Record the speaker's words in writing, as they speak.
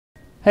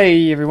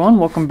Hey everyone,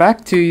 welcome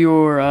back to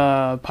your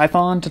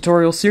Python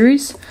tutorial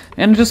series,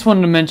 and I just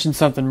wanted to mention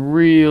something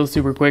real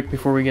super quick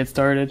before we get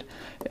started.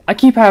 I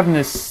keep having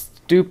this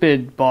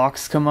stupid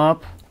box come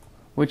up,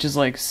 which is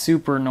like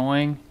super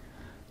annoying,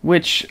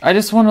 which I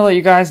just want to let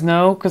you guys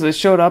know because it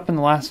showed up in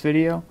the last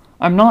video.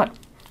 I'm not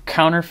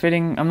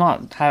counterfeiting, I'm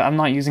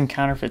not using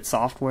counterfeit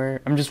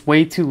software. I'm just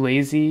way too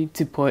lazy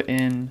to put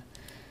in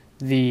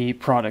the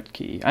product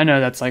key. I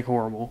know that's like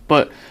horrible,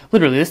 but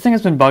literally this thing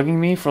has been bugging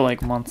me for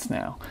like months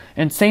now.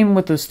 And same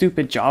with those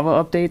stupid Java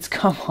updates.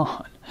 Come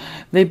on,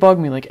 they bug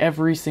me like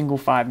every single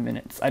 5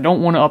 minutes. I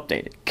don't want to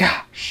update it.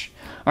 Gosh.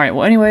 Alright,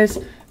 well anyways,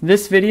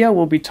 this video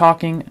we'll be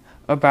talking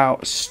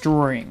about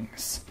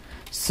strings.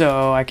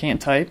 So I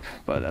can't type,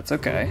 but that's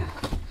okay.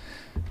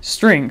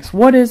 Strings.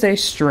 What is a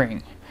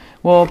string?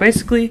 Well,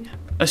 basically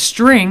a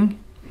string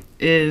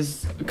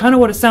is kind of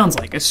what it sounds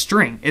like, a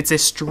string. It's a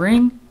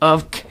string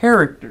of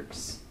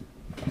characters.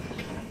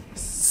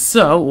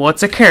 So,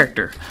 what's a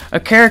character? A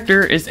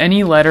character is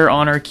any letter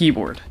on our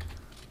keyboard.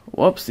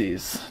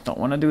 Whoopsies, don't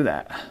want to do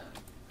that.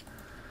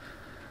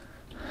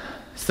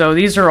 So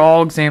these are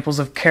all examples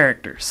of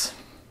characters.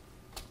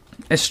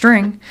 A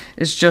string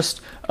is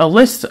just a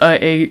list,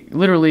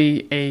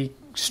 literally a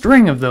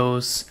string of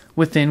those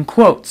within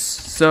quotes.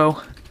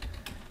 So,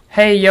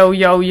 hey yo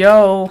yo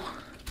yo,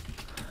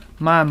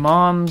 my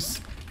mom's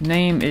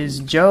name is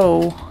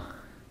Joe.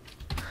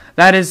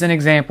 That is an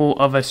example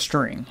of a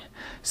string.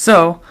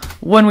 So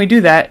when we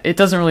do that, it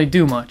doesn't really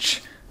do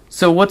much.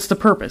 So what's the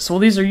purpose? Well,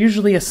 these are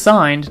usually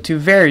assigned to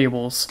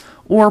variables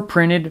or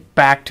printed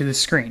back to the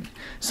screen.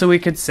 So we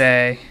could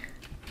say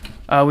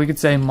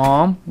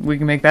mom, we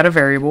can make that a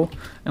variable,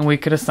 and we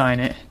could assign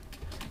it,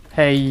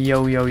 hey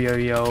yo yo yo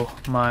yo,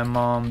 my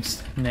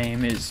mom's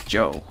name is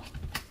Joe.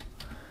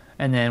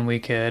 And then we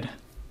could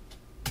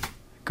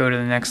go to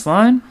the next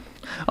line.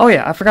 Oh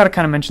yeah, I forgot to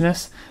kind of mention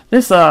this.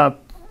 This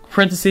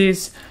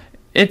parentheses,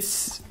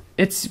 it's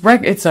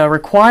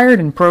required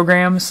in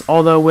programs.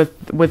 Although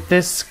with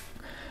this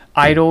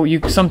idle,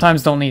 you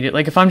sometimes don't need it.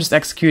 Like if I'm just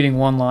executing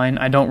one line,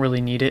 I don't really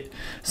need it.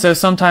 So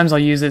sometimes I'll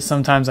use it,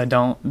 sometimes I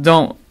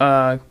don't.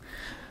 I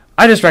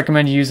just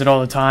recommend you use it all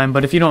the time.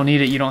 But if you don't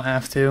need it, you don't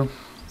have to.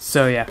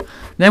 So yeah,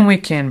 then we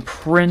can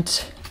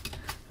print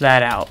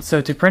that out.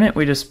 So to print it,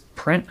 we just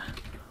print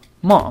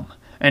mom,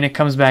 and it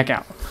comes back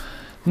out.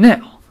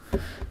 Now,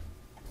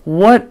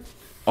 what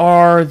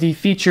are the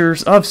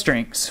features of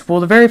strings? Well,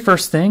 the very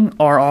first thing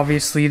are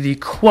obviously the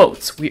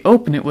quotes. We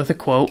open it with a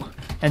quote,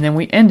 and then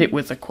we end it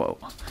with a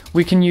quote.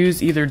 We can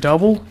use either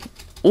double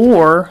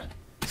or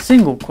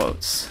single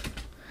quotes.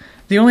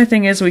 The only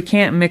thing is we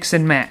can't mix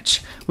and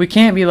match. We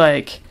can't be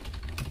like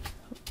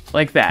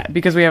that,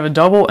 because we have a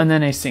double and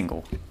then a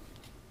single.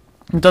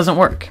 It doesn't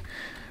work.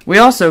 We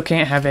also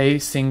can't have a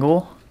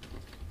single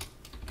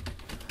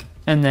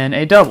and then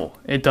a double.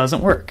 It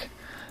doesn't work.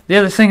 The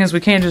other thing is we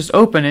can't just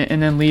open it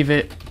and then leave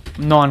it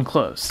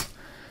non-closed.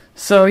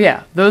 So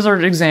yeah, those are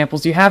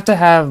examples. You have to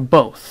have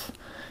both.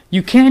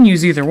 You can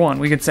use either one.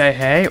 We could say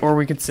hey, or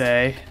we could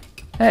say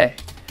hey.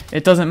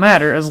 It doesn't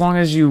matter as long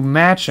as you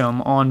match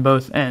them on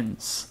both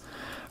ends.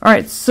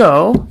 Alright,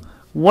 so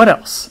what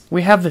else?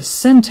 We have the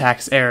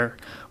syntax error.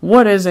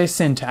 What is a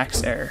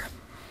syntax error?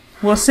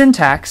 Well,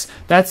 syntax,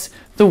 that's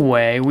the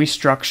way we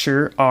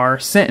structure our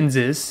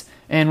sentences.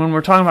 And when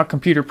we're talking about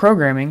computer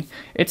programming,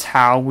 it's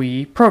how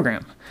we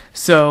program.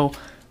 So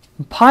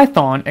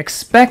Python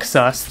expects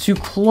us to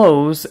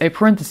close a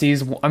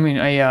parentheses,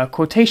 a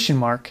quotation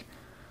mark.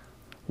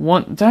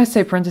 Did I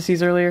say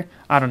parentheses earlier?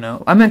 I don't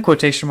know. I meant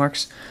quotation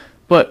marks.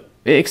 But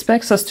it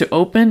expects us to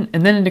open,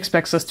 and then it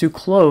expects us to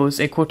close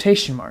a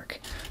quotation mark.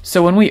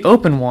 So when we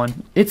open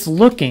one, it's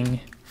looking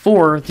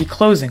for the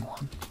closing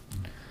one.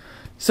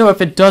 So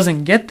if it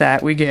doesn't get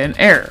that, we get an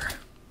error.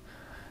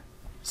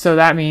 So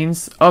that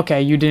means,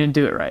 okay, you didn't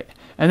do it right.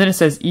 And then it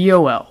says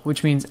EOL,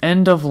 which means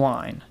end of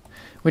line,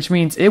 which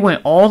means it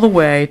went all the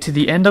way to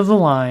the end of the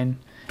line,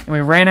 and we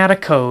ran out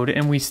of code,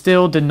 and we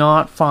still did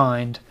not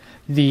find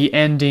the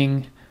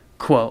ending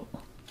quote.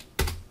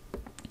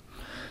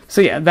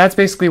 So yeah, that's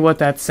basically what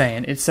that's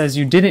saying. It says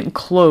you didn't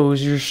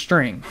close your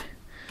string.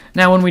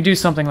 Now when we do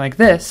something like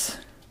this,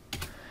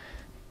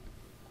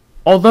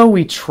 although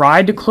we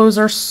tried to close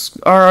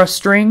our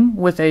string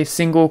with a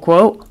single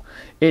quote,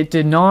 it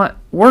did not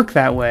work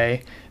that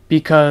way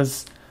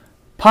because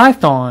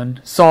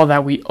Python saw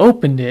that we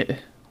opened it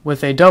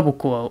with a double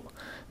quote.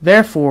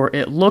 Therefore,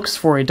 it looks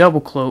for a double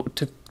quote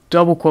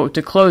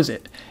to close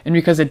it. And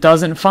because it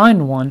doesn't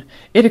find one,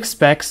 it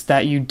expects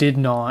that you did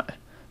not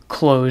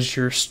close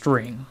your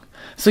string.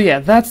 So yeah,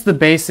 that's the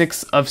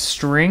basics of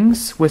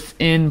strings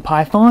within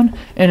Python.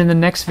 And in the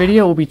next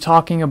video, we'll be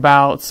talking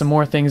about some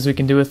more things we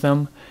can do with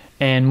them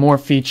and more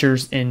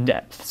features in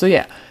depth. So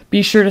yeah,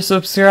 be sure to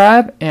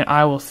subscribe, and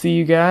I will see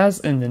you guys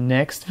in the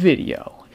next video.